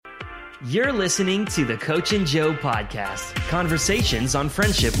You're listening to the Coach and Joe podcast, conversations on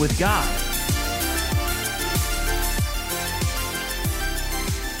friendship with God.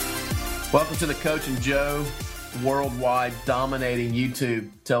 Welcome to the Coach and Joe worldwide dominating YouTube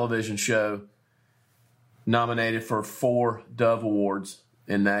television show, nominated for 4 Dove Awards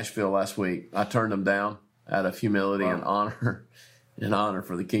in Nashville last week. I turned them down out of humility and honor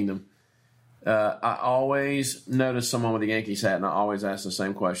for the kingdom. I always notice someone with a Yankees hat, and I always ask the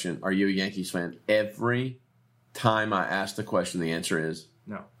same question: are you a Yankees fan? Every time I ask the question, the answer is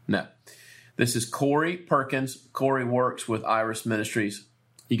no. This is Corey Perkins. Corey works with Iris Ministries.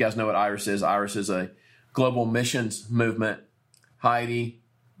 You guys know what Iris is. Iris is a global missions movement. Heidi,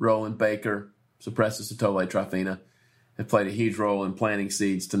 Roland Baker, Suppresses Satole Trifina have played a huge role in planting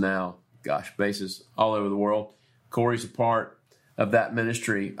seeds to now, bases all over the world. Corey's a part of that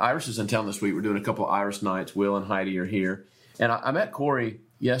ministry. Iris is in town this week. We're doing a couple of Iris nights. Will and Heidi are here. And I met Corey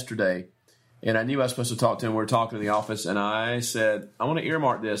yesterday, and I knew I was supposed to talk to him. We were talking in the office, and I said, I want to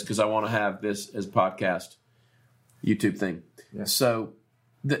earmark this because I want to have this as a podcast, YouTube thing. Yeah. So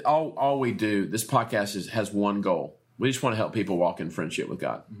all we do, this podcast has one goal. We just want to help people walk in friendship with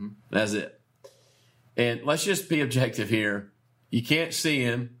God. Mm-hmm. That's it. And let's just be objective here. You can't see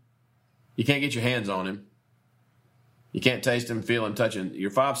him. You can't get your hands on him. You can't taste him, feel him, touch him.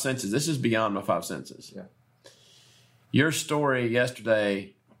 Your 5 senses, this is beyond my 5 senses. Yeah. Your story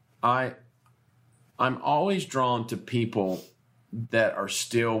yesterday, I'm always drawn to people that are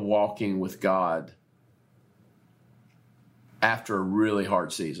still walking with God after a really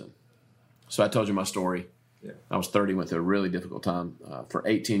hard season. So I told you my story. Yeah. I was 30, went through a really difficult time. For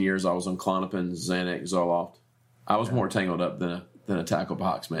 18 years, I was on Klonopin, Xanax, Zoloft. I was more tangled up than a tackle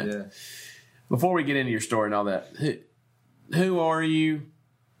box, man. Yeah. Before we get into your story and all that, who are you?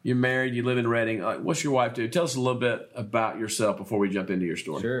 You're married. You live in Redding. What's your wife do? Tell us a little bit about yourself before we jump into your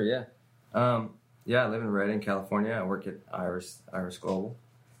story. Sure, yeah. I live in Redding, California. I work at Iris Global.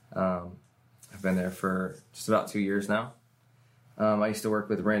 I've been there for just about 2 years now. I used to work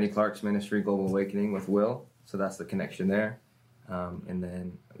with Randy Clark's ministry, Global Awakening, with Will. So that's the connection there. And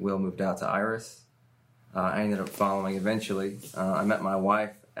then Will moved out to Iris. I ended up following eventually. I met my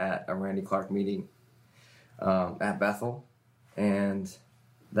wife at a Randy Clark meeting at Bethel. And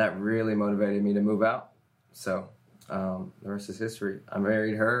that really motivated me to move out. So the rest is history. I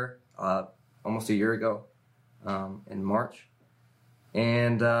married her almost a year ago in March.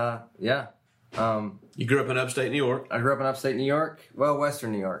 And you grew up in upstate New York? I grew up in upstate New York. Well,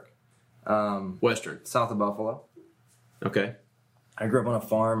 western New York. Western? South of Buffalo. Okay. I grew up on a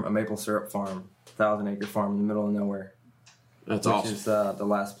farm, a maple syrup farm, 1,000-acre farm in the middle of nowhere. That's awesome. Which is the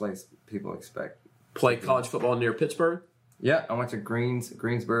last place people expect. Played college football near Pittsburgh? Yeah, I went to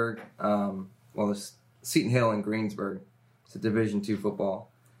Greensburg. There's Seton Hill in Greensburg. It's a Division II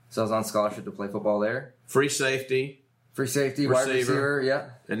football. So I was on scholarship to play football there. Free safety, wide receiver, yeah.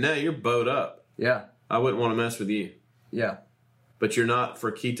 And now you're bowed up. Yeah. I wouldn't want to mess with you. Yeah. But you're not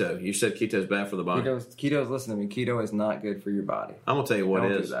for keto. You said keto's bad for the body. Listen to me, keto is not good for your body. I'm going to tell you what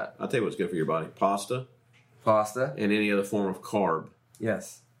is. Do that. I'll tell you what's good for your body. Pasta. And any other form of carb.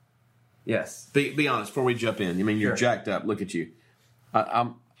 Yes. Be honest before we jump in. I mean, you're jacked up. Look at you.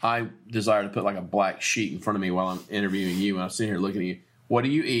 I desire to put like a black sheet in front of me while I'm interviewing you, and I'm sitting here looking at you. What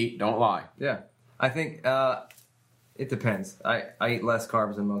do you eat? Don't lie. Yeah. I think it depends. I eat less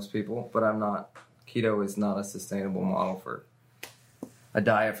carbs than most people, but I'm not. Keto is not a sustainable model for a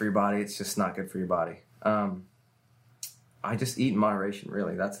diet for your body. It's just not good for your body. I just eat in moderation,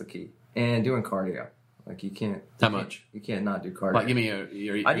 really. That's the key. And doing cardio. Like, you can't... How much? You can't not do cardio. Like, give me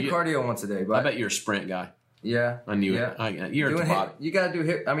I do cardio once a day, but... I bet you're a sprint guy. Yeah. I knew it. You're a Tabata. You got to do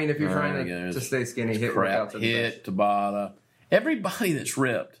HIIT. I mean, if you're trying to stay skinny, HIIT workouts are the best. HIIT, Tabata. Everybody that's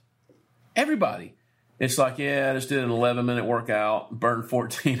ripped. Everybody. It's like, I just did an 11-minute workout, burned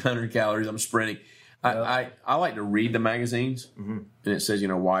 1,400 calories, I'm sprinting. I like to read the magazines, and it says,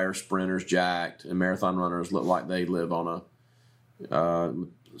 why are sprinters jacked and marathon runners look like they live on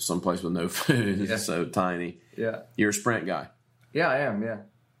someplace with no food. It's so tiny. Yeah. You're a sprint guy. Yeah, I am, yeah.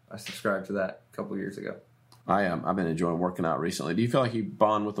 I subscribed to that a couple of years ago. I am. I've been enjoying working out recently. Do you feel like you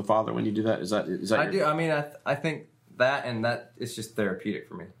bond with the Father when you do that? Is that I do. I mean, I think that and that is just therapeutic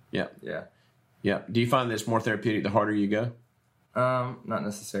for me. Yeah. Yeah. Yeah. Do you find that it's more therapeutic the harder you go? Not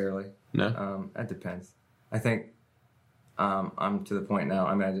necessarily. No? It depends. I think I'm to the point now.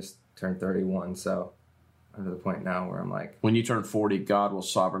 I mean, I just turned 31, so I'm to the point now where I'm like... When you turn 40, God will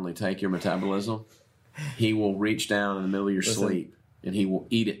sovereignly take your metabolism. He will reach down in the middle of your sleep, and he will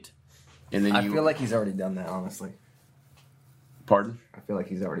eat it. And then I feel like he's already done that, honestly. Pardon? I feel like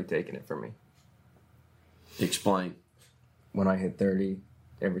he's already taken it from me. Explain. When I hit 30,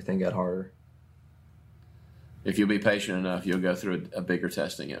 everything got harder. If you'll be patient enough, you'll go through a bigger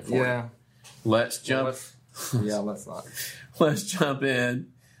testing at 40. Yeah. Let's jump. Let's not. Let's jump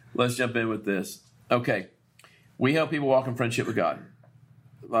in. Let's jump in with this. Okay. We help people walk in friendship with God.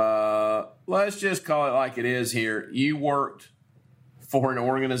 Let's just call it like it is here. You worked for an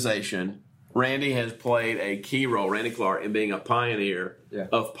organization. Randy has played a key role, Randy Clark, in being a pioneer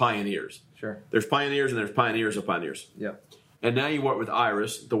of pioneers. Sure. There's pioneers and there's pioneers of pioneers. Yep. And now you work with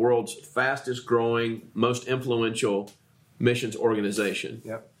Iris, the world's fastest growing, most influential missions organization.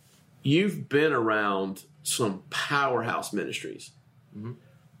 Yep. You've been around some powerhouse ministries. Mm-hmm.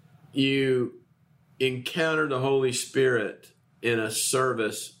 You encountered the Holy Spirit in a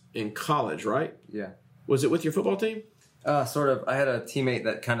service in college, right? Yeah. Was it with your football team? Sort of. I had a teammate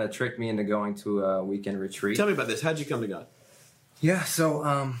that kind of tricked me into going to a weekend retreat. Tell me about this. How'd you come to God? Yeah. So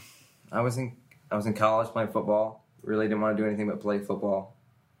I was in college playing football. Really didn't want to do anything but play football.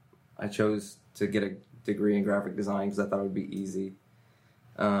 I chose to get a degree in graphic design because I thought it would be easy.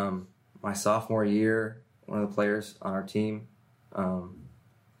 My sophomore year, one of the players on our team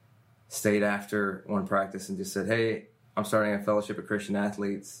stayed after one practice and just said, "Hey, I'm starting a fellowship of Christian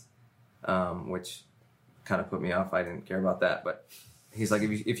athletes," which kind of put me off. I didn't care about that, but he's like,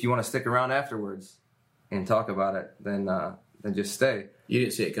 "If you want to stick around afterwards and talk about it, then just stay." You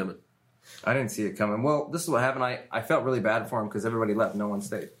didn't see it coming. I didn't see it coming. Well, this is what happened. I felt really bad for him because everybody left. No one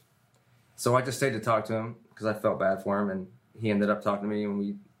stayed. So I just stayed to talk to him because I felt bad for him, and he ended up talking to me, and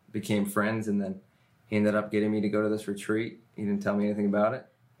we became friends, and then he ended up getting me to go to this retreat. He didn't tell me anything about it.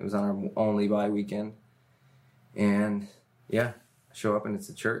 It was on our only bye weekend. And, yeah, I show up, and it's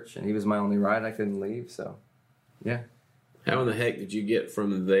a church, and he was my only ride. I couldn't leave, so, yeah. How in the heck did you get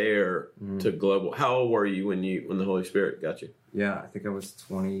from there to Global? How old were you when the Holy Spirit got you? Yeah, I think I was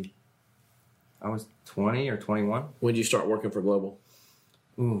 20. I was 20 or 21. When did you start working for Global?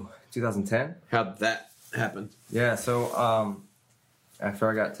 2010. How'd that happen? Yeah, so after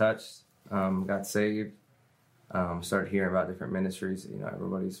I got touched, got saved, started hearing about different ministries. You know,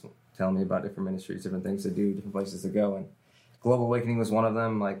 everybody's telling me about different ministries, different things to do, different places to go. And Global Awakening was one of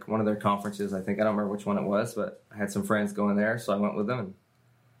them, like one of their conferences. I don't remember which one it was, but I had some friends going there, so I went with them and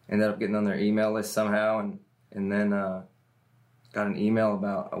ended up getting on their email list somehow. And then got an email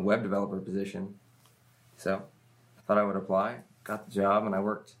about a web developer position. So I thought I would apply, got the job, and I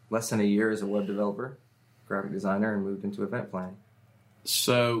worked less than a year as a web developer, graphic designer, and moved into event planning.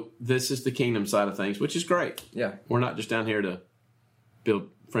 So this is the kingdom side of things, which is great. Yeah. We're not just down here to build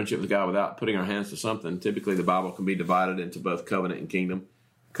friendship with God without putting our hands to something. Typically, the Bible can be divided into both covenant and kingdom.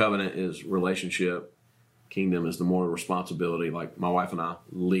 Covenant is relationship. Kingdom is the moral responsibility. Like my wife and I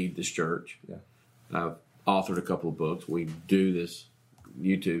lead this church. Yeah. I've authored a couple of books. We do this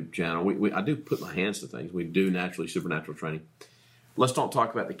YouTube channel. I do put my hands to things. We do naturally supernatural training. Let's don't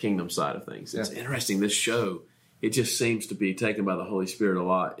talk about the kingdom side of things. It's interesting. This show, it just seems to be taken by the Holy Spirit a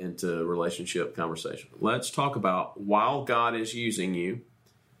lot into relationship conversation. Let's talk about while God is using you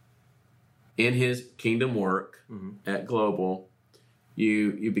in his kingdom work at Global,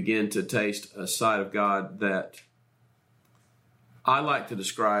 you begin to taste a side of God that I like to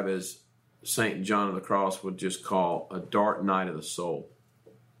describe as St. John of the Cross would just call a dark night of the soul.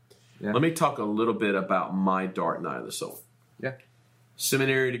 Yeah. Let me talk a little bit about my dark night of the soul. Yeah.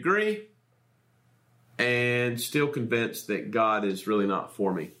 Seminary degree, and still convinced that God is really not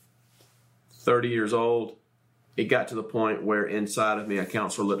for me. 30 years old, it got to the point where inside of me a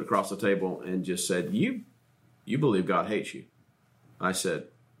counselor looked across the table and just said, you believe God hates you? I said,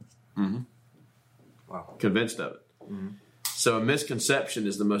 Wow. Convinced of it. Mm-hmm. So a misconception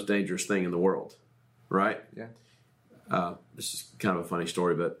is the most dangerous thing in the world, right? Yeah. This is kind of a funny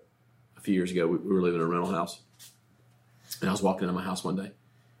story, but a few years ago we were living in a rental house, and I was walking into my house one day,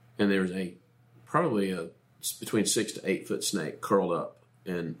 and there was probably between 6 to 8 foot snake curled up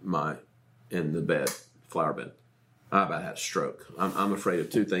in the bed, flower bed. I about had a stroke. I'm afraid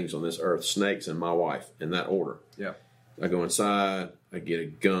of two things on this earth: snakes and my wife, in that order. Yeah. I go inside, I get a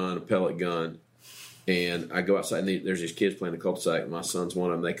gun, a pellet gun. And I go outside, and there's these kids playing the cul-de-sac. My son's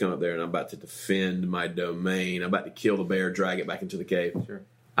one of them. They come up there, and I'm about to defend my domain. I'm about to kill the bear, drag it back into the cave. Sure.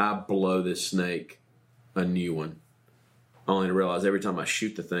 I blow this snake a new one, only to realize every time I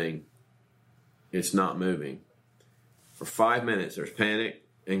shoot the thing, it's not moving. For 5 minutes, there's panic,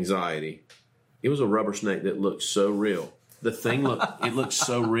 anxiety. It was a rubber snake that looked so real. The thing looked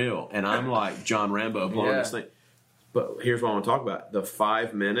so real, and I'm like John Rambo blowing the snake. But here's what I want to talk about: the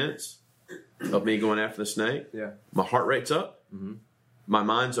 5 minutes of me going after the snake. Yeah. My heart rate's up. Mm-hmm. My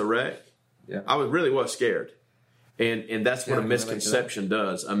mind's a wreck. Yeah. I really was scared. And that's what a misconception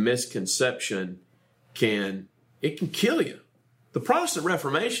does. A misconception can kill you. The Protestant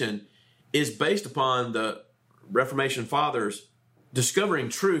Reformation is based upon the Reformation fathers discovering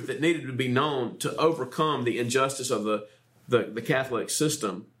truth that needed to be known to overcome the injustice of the Catholic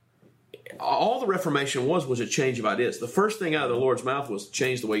system. All the Reformation was a change of ideas. The first thing out of the Lord's mouth was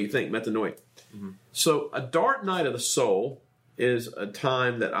change the way you think, metanoia. Mm-hmm. So a dark night of the soul is a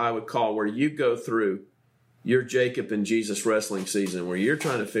time that I would call where you go through your Jacob and Jesus wrestling season, where you're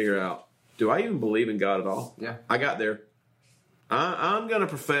trying to figure out, do I even believe in God at all? Yeah. I got there. I'm going to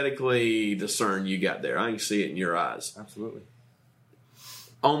prophetically discern you got there. I can see it in your eyes. Absolutely.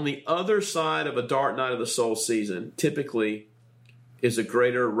 On the other side of a dark night of the soul season, typically is a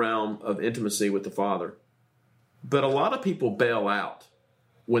greater realm of intimacy with the Father. But a lot of people bail out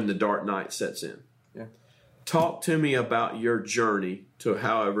when the dark night sets in. Yeah. Talk to me about your journey to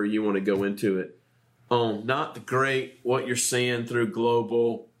however you want to go into it. On not the great, what you're seeing through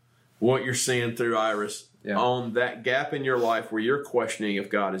Global, what you're seeing through Iris. Yeah. On that gap in your life where you're questioning if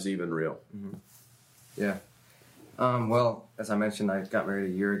God is even real. Mm-hmm. Yeah. Well, as I mentioned, I got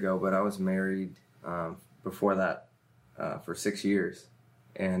married a year ago, but I was married before that for 6 years.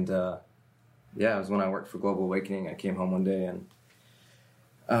 And, it was when I worked for Global Awakening. I came home one day and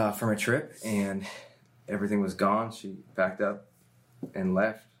from a trip, and everything was gone. She packed up and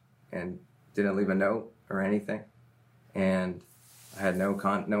left and didn't leave a note or anything. And I had no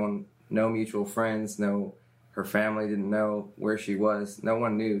mutual friends, her family didn't know where she was. No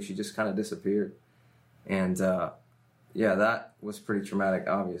one knew. She just kind of disappeared. And, that was pretty traumatic,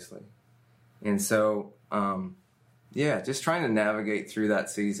 obviously. And so, just trying to navigate through that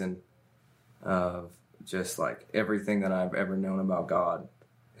season of just like everything that I've ever known about God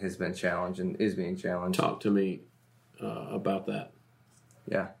has been challenged and is being challenged. Talk to me about that.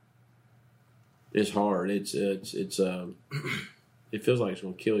 Yeah. It's hard. It feels like it's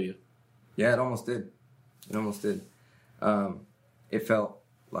going to kill you. Yeah, it almost did. It felt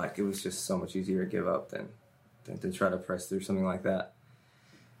like it was just so much easier to give up than to try to press through something like that.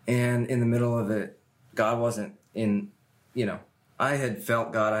 And in the middle of it, God wasn't in, I had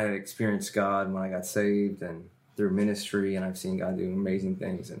felt God, I had experienced God when I got saved and through ministry, and I've seen God do amazing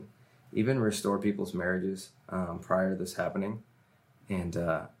things and even restore people's marriages prior to this happening. And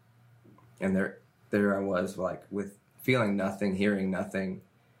there I was, like, with feeling nothing, hearing nothing,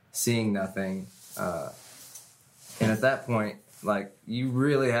 seeing nothing. And at that point, like, you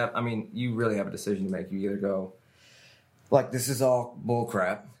really have a decision to make. You either go, like, this is all bull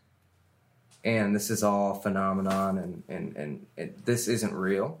crap, and this is all phenomenon, and this isn't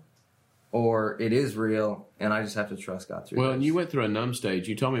real, or it is real, and I just have to trust God through Well, this. and you went through a numb stage.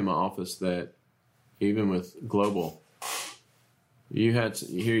 You told me in my office that even with Global, here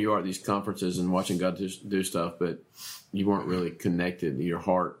you are at these conferences and watching God do stuff, but you weren't really connected to your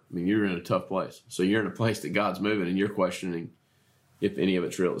heart. I mean, you're in a tough place. So you're in a place that God's moving, and you're questioning if any of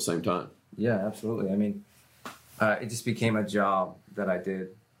it's real at the same time. Yeah, absolutely. I mean, it just became a job that I did,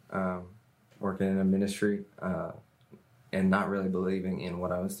 working in a ministry, and not really believing in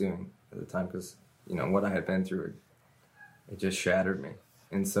what I was doing at the time because, what I had been through, it just shattered me.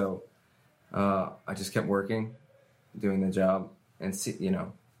 And so I just kept working, doing the job, and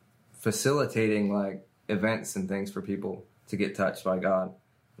facilitating like events and things for people to get touched by God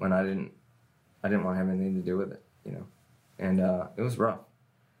when I didn't want to have anything to do with it, and it was rough.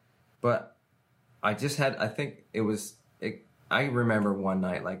 But I remember one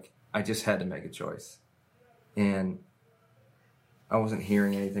night, like, I just had to make a choice, and I wasn't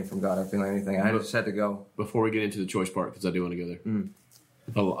hearing anything from God or feeling anything. I just had to go. Before we get into the choice part, because I do want to go there,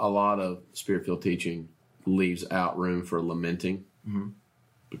 a lot of Spirit-filled teaching leaves out room for lamenting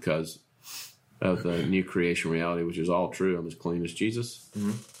because of the new creation reality, which is all true. I'm as clean as Jesus,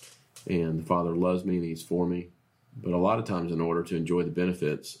 and the Father loves me and He's for me. But a lot of times, in order to enjoy the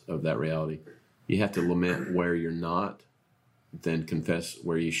benefits of that reality, you have to lament where you're not, then confess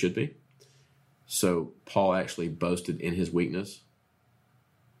where you should be. So Paul actually boasted in his weakness.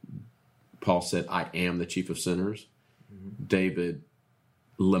 Paul said, I am the chief of sinners. David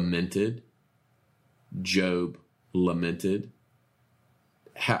lamented. Job lamented.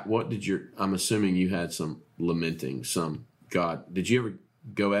 I'm assuming you had some lamenting, some God. Did you ever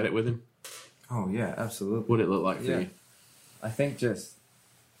go at it with him? Oh, yeah, absolutely. What did it look like for you? I think I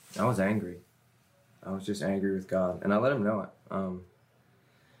was angry. I was just angry with God, and I let him know it.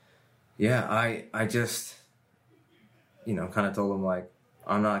 I just, kind of told him, like,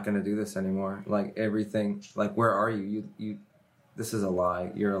 I'm not going to do this anymore. Like, everything, like, where are you? You, this is a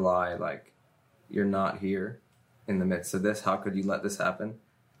lie. You're a lie. Like, you're not here in the midst of this. How could you let this happen?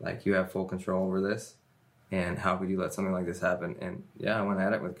 Like, you have full control over this, and how could you let something like this happen? And, I went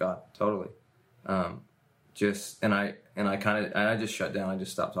at it with God, totally. And I just shut down. I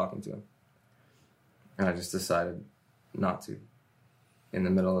just stopped talking to him. And I just decided not to in the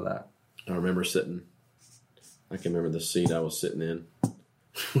middle of that. I remember I can remember the seat I was sitting in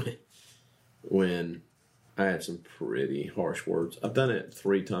when I had some pretty harsh words. I've done it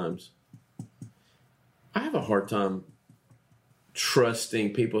 3 times. I have a hard time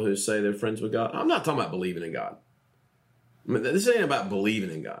trusting people who say they're friends with God. I'm not talking about believing in God. I mean, this ain't about believing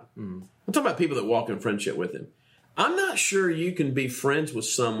in God. I'm talking about people that walk in friendship with Him. I'm not sure you can be friends with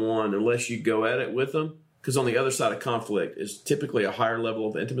someone unless you go at it with them, because on the other side of conflict is typically a higher level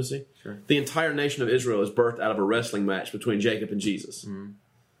of intimacy. Sure. The entire nation of Israel is birthed out of a wrestling match between Jacob and Jesus. Mm-hmm.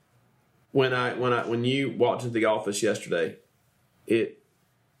 When you walked into the office yesterday, as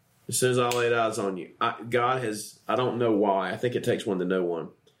soon as I laid eyes on you, God has, I don't know why, I think it takes one to know one.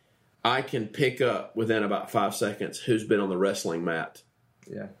 I can pick up within about 5 seconds who's been on the wrestling mat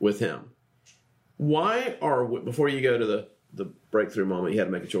with Him. Why before you go to the breakthrough moment, you had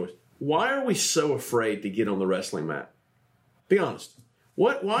to make a choice. Why are we so afraid to get on the wrestling mat? Be honest.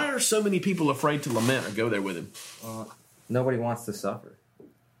 Why are so many people afraid to lament or go there with Him? Nobody wants to suffer.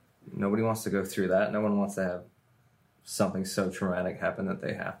 Nobody wants to go through that. No one wants to have something so traumatic happen that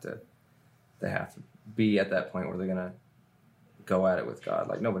they have to be at that point where they're gonna go at it with God.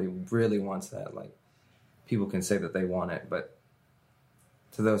 Like, nobody really wants that. Like, people can say that they want it, but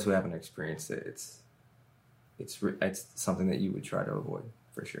to those who haven't experienced it, it's something that you would try to avoid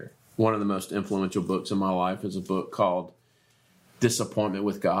for sure. One of the most influential books in my life is a book called Disappointment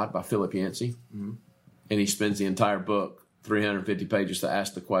with God by Philip Yancey. Mm-hmm. And he spends the entire book, 350 pages, to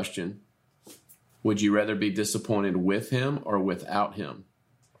ask the question, would you rather be disappointed with Him or without Him?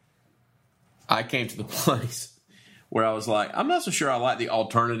 I came to the place where I was like, I'm not so sure I like the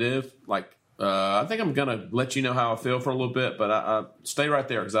alternative. Like, I think I'm going to let you know how I feel for a little bit, but I stay right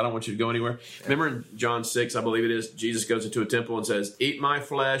there because I don't want you to go anywhere. Yeah. Remember in John 6, I believe it is, Jesus goes into a temple and says, eat my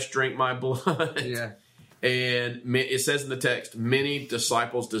flesh, drink my blood. Yeah. And it says in the text, many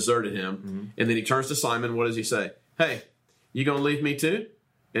disciples deserted Him. Mm-hmm. And then He turns to Simon. What does He say? Hey, you going to leave me too?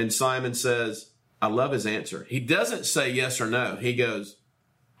 And Simon says, I love his answer. He doesn't say yes or no. He goes,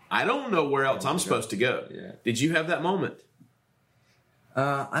 I don't know where else I'm supposed to go. Yeah. Did you have that moment?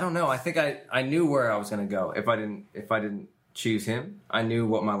 I don't know. I think I knew where I was going to go if I didn't choose Him. I knew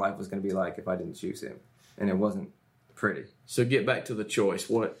what my life was going to be like if I didn't choose Him, and it wasn't pretty. So get back to the choice.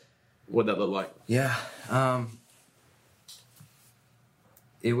 What did that look like? Yeah,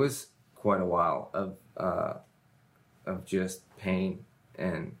 it was quite a while of just pain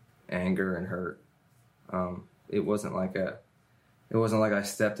and anger and hurt. It wasn't like I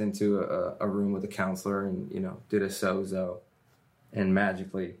stepped into a room with a counselor and did a sozo and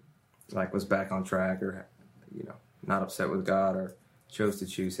magically was back on track or not upset with God or chose to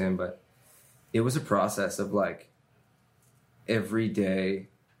choose Him. But it was a process of every day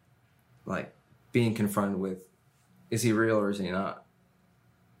being confronted with, is He real or is He not?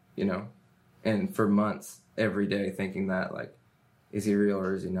 And for months every day thinking that is He real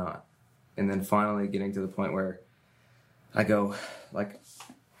or is He not? And then finally getting to the point where I go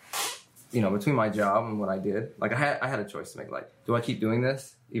between my job and what I did, I had a choice to make. Do I keep doing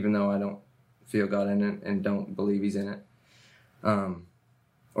this even though I don't feel God in it and don't believe He's in it?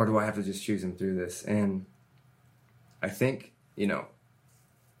 Or do I have to just choose Him through this? And I think,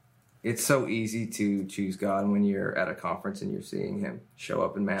 it's so easy to choose God when you're at a conference and you're seeing Him show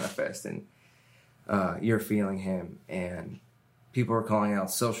up and manifest and you're feeling Him and people are calling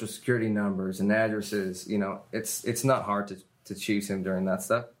out social security numbers and addresses. It's not hard to choose Him during that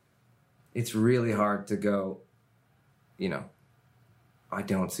stuff. It's really hard to go, I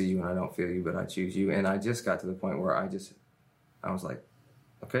don't see You and I don't feel You, but I choose You. And I just got to the point where I was like,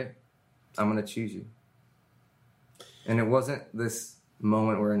 okay, I'm going to choose You. And it wasn't this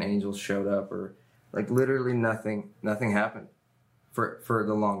moment where an angel showed up or literally nothing happened for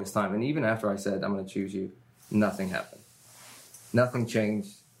the longest time. And even after I said, I'm going to choose You, nothing happened. Nothing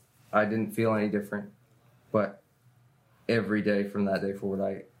changed. I didn't feel any different. But every day from that day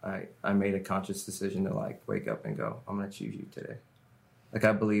forward, I made a conscious decision to wake up and go, I'm going to choose You today.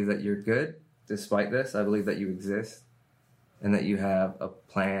 I believe that You're good despite this. I believe that You exist and that You have a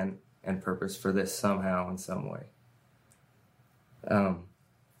plan and purpose for this somehow in some way.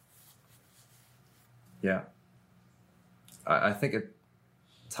 Yeah. I think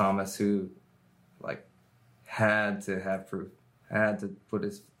Thomas, who had to have proof, had to put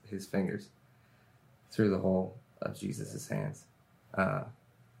his fingers through the hole of Jesus' hands.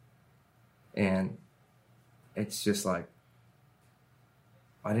 And it's just I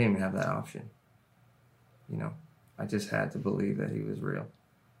didn't even have that option. I just had to believe that He was real.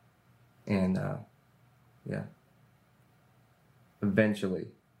 And, yeah, eventually,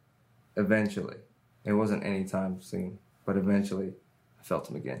 it wasn't anytime soon, but eventually I felt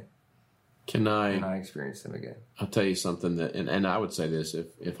him again. And I experienced him again. I'll tell you something that, and I would say this,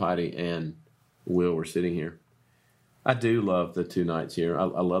 if Heidi and Will were sitting here, I do love the 2 nights here. I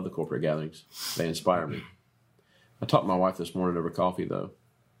love the corporate gatherings. They inspire me. I talked to my wife this morning over coffee, though.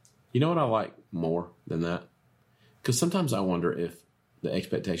 You know what I like more than that? Because sometimes I wonder if the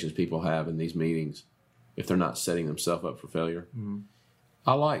expectations people have in these meetings, if they're not setting themselves up for failure. Mm-hmm.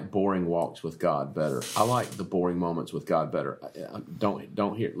 I like boring walks with God better. I like the boring moments with God better.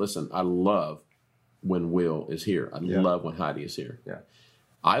 Don't hear. Listen, I love when Will is here. I love when Heidi is here. Yeah.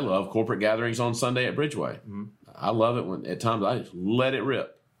 I love corporate gatherings on Sunday at Bridgeway. Mm-hmm. I love it when at times I just let it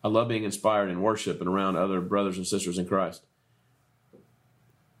rip. I love being inspired in worship and around other brothers and sisters in Christ.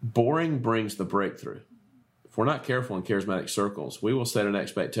 Boring brings the breakthrough. If we're not careful in charismatic circles, we will set an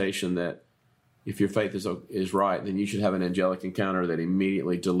expectation that if your faith is right, then you should have an angelic encounter that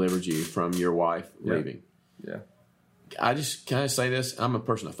immediately delivers you from your wife leaving. Yeah. Can I say this? I'm a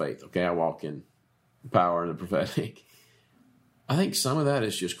person of faith, okay? I walk in power and the prophetic. I think some of that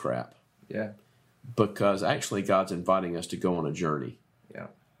is just crap. Yeah. Because actually God's inviting us to go on a journey. Yeah.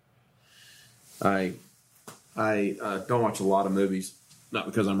 I don't watch a lot of movies, not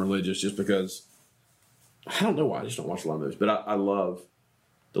because I'm religious, just because I don't know why. I just don't watch a lot of movies. But I love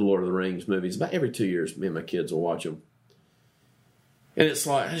the Lord of the Rings movies. About every 2 years, me and my kids will watch them. And it's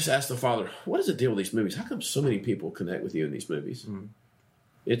like, I just ask the Father, what is the deal with these movies? How come so many people connect with you in these movies? Mm-hmm.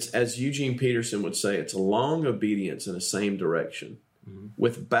 It's, as Eugene Peterson would say, it's a long obedience in the same direction. Mm-hmm.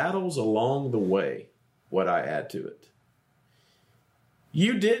 With battles along the way, what I add to it.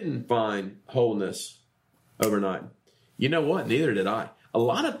 You didn't find wholeness overnight. You know what? Neither did I. A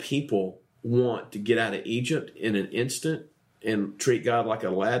lot of people want to get out of Egypt in an instant and treat God like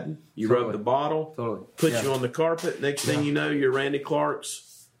Aladdin. You rub the bottle, put you on the carpet. Next thing you know, you're Randy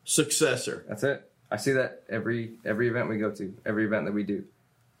Clark's successor. That's it. I see that every event we go to, every event that we do.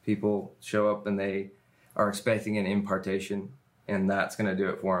 People show up and they are expecting an impartation, and that's going to do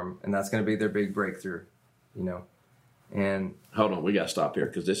it for them, and that's going to be their big breakthrough, you know. And hold on, we got to stop here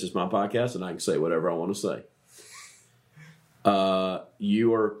because this is my podcast, and I can say whatever I want to say.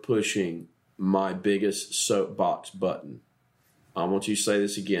 You are pushing my biggest soapbox button. I want you to say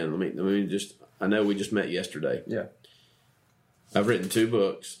this again. Let me just. I know we just met yesterday. Yeah. I've written 2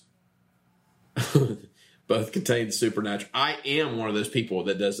 books. Both contain the supernatural. I am one of those people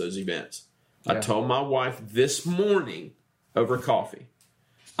that does those events. Yeah. I told my wife this morning over coffee,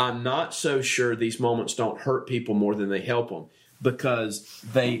 I'm not so sure these moments don't hurt people more than they help them, because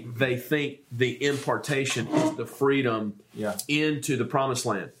they think the impartation is the freedom into the promised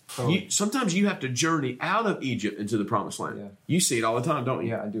land. Sometimes you have to journey out of Egypt into the promised land. Yeah. You see it all the time, don't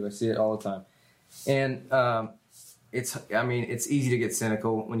you? Yeah, I do. I see it all the time. And it's easy to get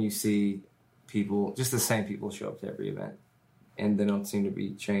cynical when you see people, just the same people show up to every event, and they don't seem to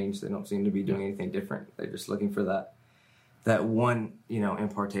be changed. They don't seem to be doing anything different. They're just looking for that one,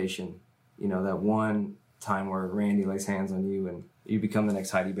 impartation, that one time where Randy lays hands on you and you become the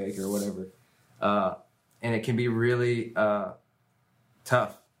next Heidi Baker or whatever. And it can be really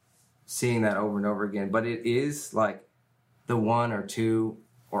tough seeing that over and over again. But it is like the 1 or 2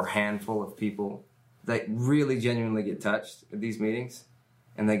 or handful of people that really genuinely get touched at these meetings,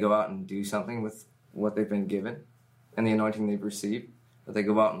 and they go out and do something with what they've been given and the anointing they've received. But they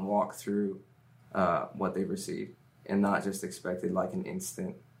go out and walk through what they've received, and not just expected like an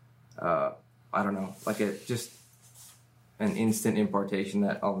instant, just an instant impartation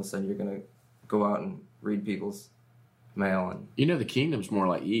that all of a sudden you're going to go out and read people's mail. And the kingdom's more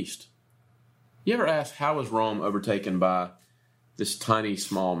like yeast. You ever ask, how was Rome overtaken by this tiny,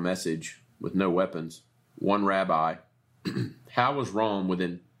 small message with no weapons? One rabbi. How was Rome,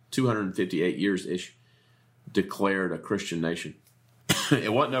 within 258 years-ish, declared a Christian nation?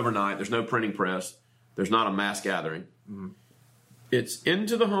 It wasn't overnight. There's no printing press. There's not a mass gathering. Mm-hmm. It's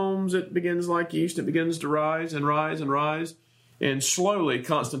into the homes. It begins like yeast. It begins to rise and rise and rise. And slowly,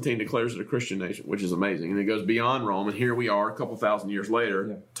 Constantine declares it a Christian nation, which is amazing. And it goes beyond Rome. And here we are a couple thousand years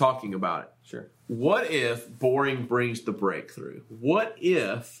later talking about it. Sure. What if boring brings the breakthrough? What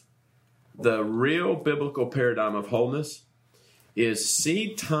if the real biblical paradigm of wholeness is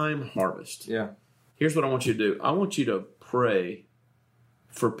seed time harvest? Yeah. Here's what I want you to do. I want you to pray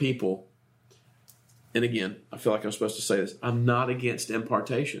for people. And again, I feel like I'm supposed to say this. I'm not against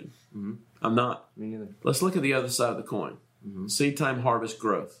impartation. Mm-hmm. I'm not. Me neither. Let's look at the other side of the coin. Mm-hmm. Seed time, harvest,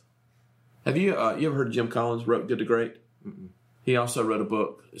 growth. Have you ever heard of Jim Collins, wrote Good to Great? Mm-mm. He also wrote a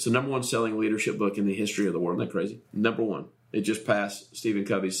book. It's the #1 selling leadership book in the history of the world. Isn't that crazy? #1. It just passed Stephen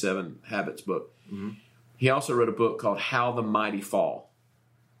Covey's 7 Habits book. Mm-hmm. He also wrote a book called How the Mighty Fall.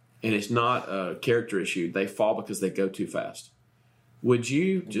 And it's not a character issue. They fall because they go too fast. Would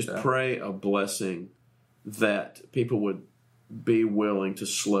you just pray a blessing that people would be willing to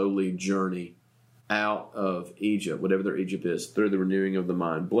slowly journey out of Egypt, whatever their Egypt is, through the renewing of the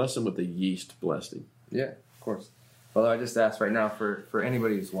mind? Bless them with the yeast blessing. Yeah, of course. Father, I just ask right now for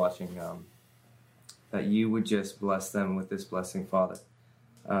anybody who's watching that you would just bless them with this blessing, Father.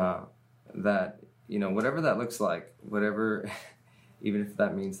 That, whatever that looks like, whatever, even if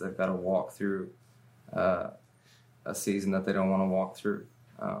that means they've got to walk through a season that they don't want to walk through.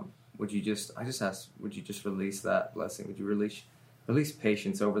 Would you just release that blessing? Would you release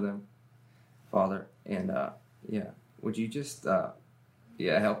patience over them, Father? And, would you just,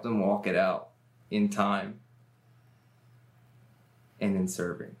 help them walk it out in time and in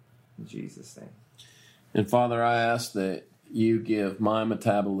serving. In Jesus' name. And Father, I ask that you give my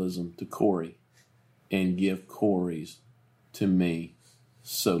metabolism to Corey and give Corey's to me.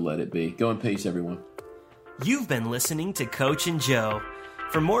 So let it be. Go in peace, everyone. You've been listening to Coach and Joe.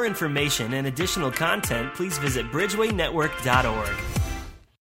 For more information and additional content, please visit bridgewaynetwork.org.